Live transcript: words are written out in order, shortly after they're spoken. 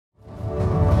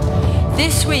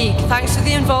This week, thanks to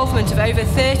the involvement of over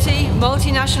 30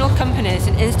 multinational companies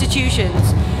and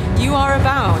institutions, you are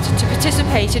about to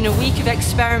participate in a week of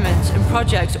experiments and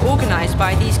projects organised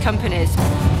by these companies.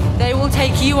 They will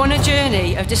take you on a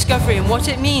journey of discovering what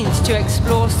it means to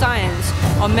explore science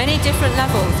on many different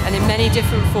levels and in many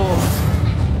different forms.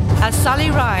 As Sally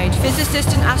Ride, physicist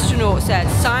and astronaut, said,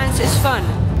 science is fun,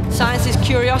 science is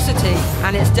curiosity,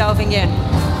 and it's delving in.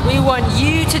 We want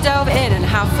you to delve in and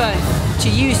have fun, to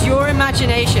use your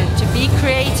imagination, to be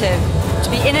creative, to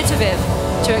be innovative,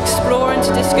 to explore and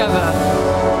to discover.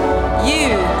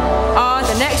 You are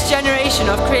the next generation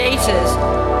of creators.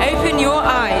 Open your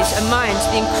eyes and mind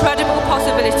to the incredible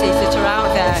possibilities that are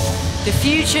out there. The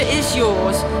future is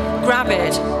yours. Grab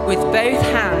it with both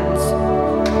hands.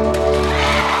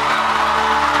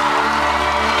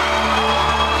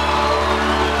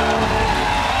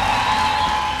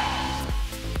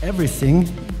 Everything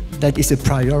that is a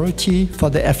priority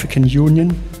for the African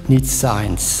Union needs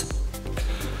science.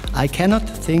 I cannot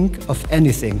think of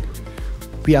anything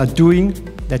we are doing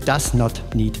that does not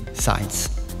need science.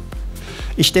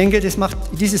 Ich denke,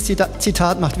 dieses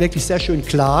Zitat macht wirklich sehr schön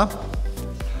klar,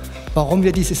 warum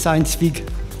wir diese Science Week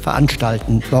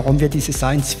veranstalten, warum wir diese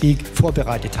Science Week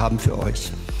vorbereitet haben für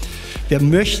euch. Wir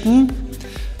möchten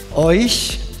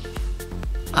euch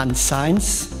an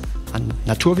Science, an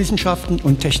Naturwissenschaften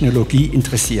und Technologie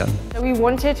interessieren. We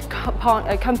wanted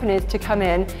companies to come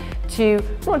in to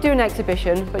not do an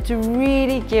exhibition, but to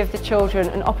really give the children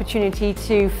an opportunity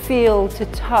to feel, to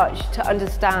touch, to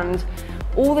understand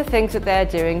all the things that they're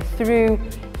doing through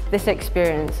this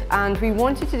experience. And we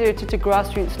wanted to do it at a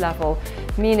grassroots level,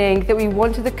 meaning that we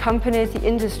wanted the companies, the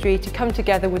industry to come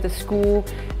together with the school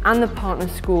and the partner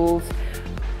schools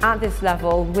at this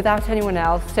level without anyone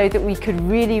else, so that we could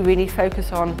really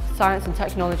focus on science and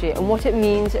technology and what it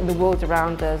means in the world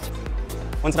around us.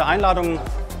 Unsere Einladung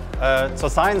zur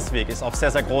Science Week ist auf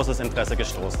sehr großes Interesse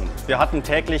gestoßen. Wir hatten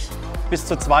täglich bis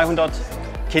zu 200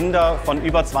 Kinder von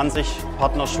über 20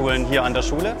 Partnerschulen hier an der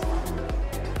Schule.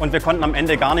 Und wir konnten am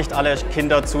Ende gar nicht alle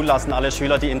Kinder zulassen, alle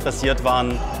Schüler, die interessiert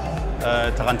waren,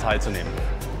 daran teilzunehmen.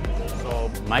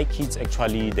 My kids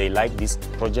actually, they like these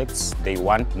projects, they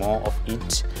want more of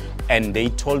it, and they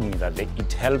told me that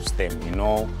it helps them, you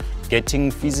know, getting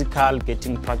physical,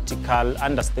 getting practical,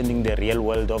 understanding the real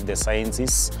world of the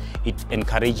sciences. It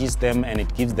encourages them and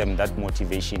it gives them that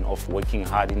motivation of working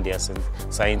hard in their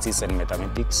sciences and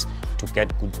mathematics to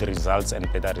get good results and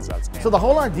better results. So the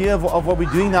whole idea of what we're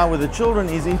doing now with the children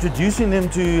is introducing them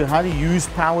to how to use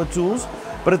power tools,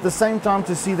 but at the same time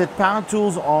to see that power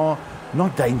tools are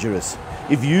not dangerous.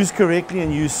 If used correctly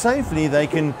and used safely, they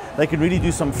can really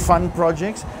do some fun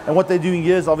projects. And what they're doing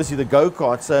here is obviously the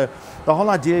go-kart. So the whole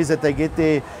idea is that they get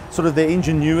their their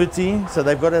ingenuity. So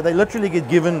they literally get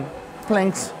given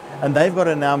planks, and they've got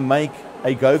to now make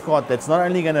a go-kart that's not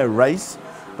only going to race,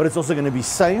 but it's also going to be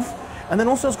safe. And then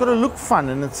also it's got to look fun,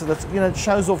 and it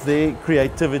shows off their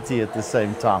creativity at the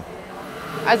same time.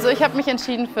 Also ich habe mich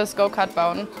entschieden fürs Go-Kart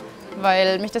bauen,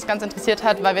 weil mich das ganz interessiert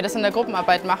hat, weil wir das in der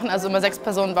Gruppenarbeit machen, also immer 6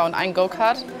 Personen bauen ein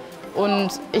Go-Kart.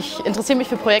 Und ich interessiere mich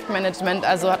für Projektmanagement,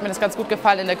 also hat mir das ganz gut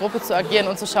gefallen, in der Gruppe zu agieren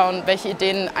und zu schauen, welche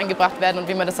Ideen eingebracht werden und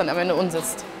wie man das dann am Ende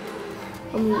umsetzt.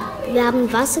 Wir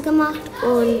haben Wasser gemacht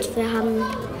und wir haben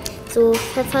so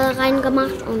Pfeffer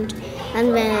reingemacht und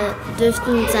dann wir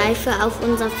dürften Seife auf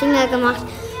unsere Finger gemacht.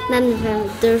 Dann wir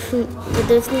dürfen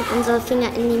unsere Finger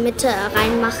in die Mitte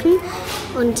reinmachen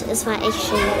und es war echt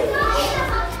schön.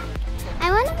 I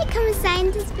want to become a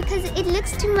scientist because it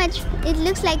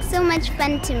looks like so much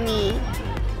fun to me.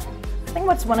 I think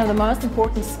what's one of the most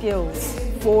important skills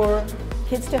for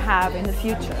kids to have in the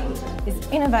future is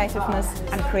innovativeness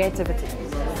and creativity.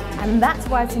 And that's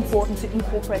why it's important to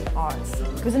incorporate the arts.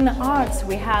 Because in the arts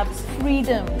we have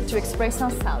freedom to express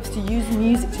ourselves, to use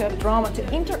music, to have drama, to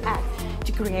interact,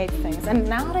 to create things. And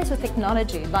nowadays with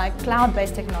technology, like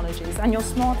cloud-based technologies and your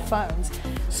smartphones,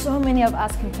 so many of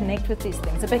us can connect with these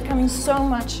things. They're becoming so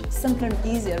much simpler and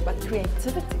easier, but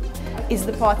creativity is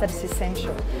the part that is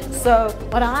essential. So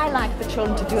what I like the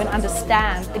children to do and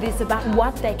understand, it is about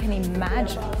what they can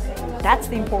imagine. That's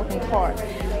the important part.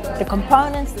 The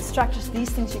components, the structures, these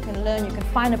things you can learn, you can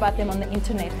find about them on the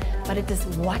internet, but it is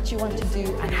what you want to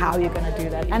do and how you're going to do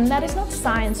that. And that is not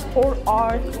science or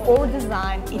art or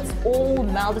design, it's all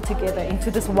melded together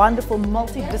into this wonderful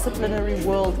multidisciplinary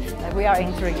world that we are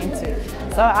entering into.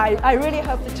 So I really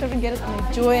hope the children get it and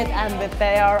enjoy it, and that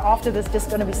they are after this just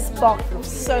going to be sparked with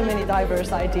so many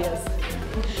diverse ideas.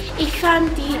 Ich fand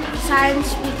die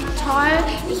Science Week toll,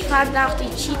 ich fand auch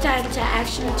die Cheetah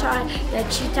Interaction toll. Der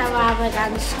Cheetah war aber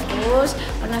ganz groß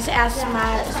und das erste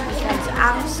Mal ist mich ganz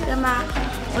Angst gemacht.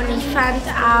 Und ich fand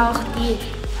auch die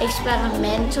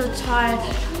Experimente toll,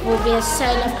 wo wir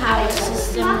Solar Power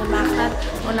System gemacht haben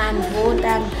und ein Boot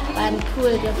dann beim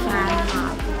Pool gefahren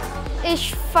haben.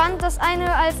 Ich fand das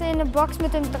eine, als ich in der Box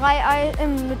mit dem Dry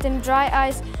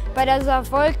Ice bei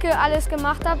dieser Wolke alles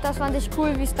gemacht habe. Das fand ich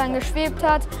cool, wie es dann geschwebt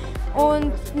hat.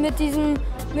 Und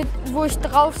wo ich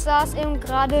drauf saß, eben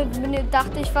gerade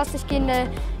dachte ich fast, ich gehe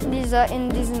in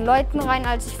diesen Leuten rein,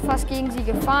 als ich fast gegen sie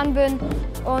gefahren bin.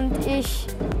 Und ich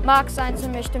mag Science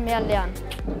und möchte mehr lernen.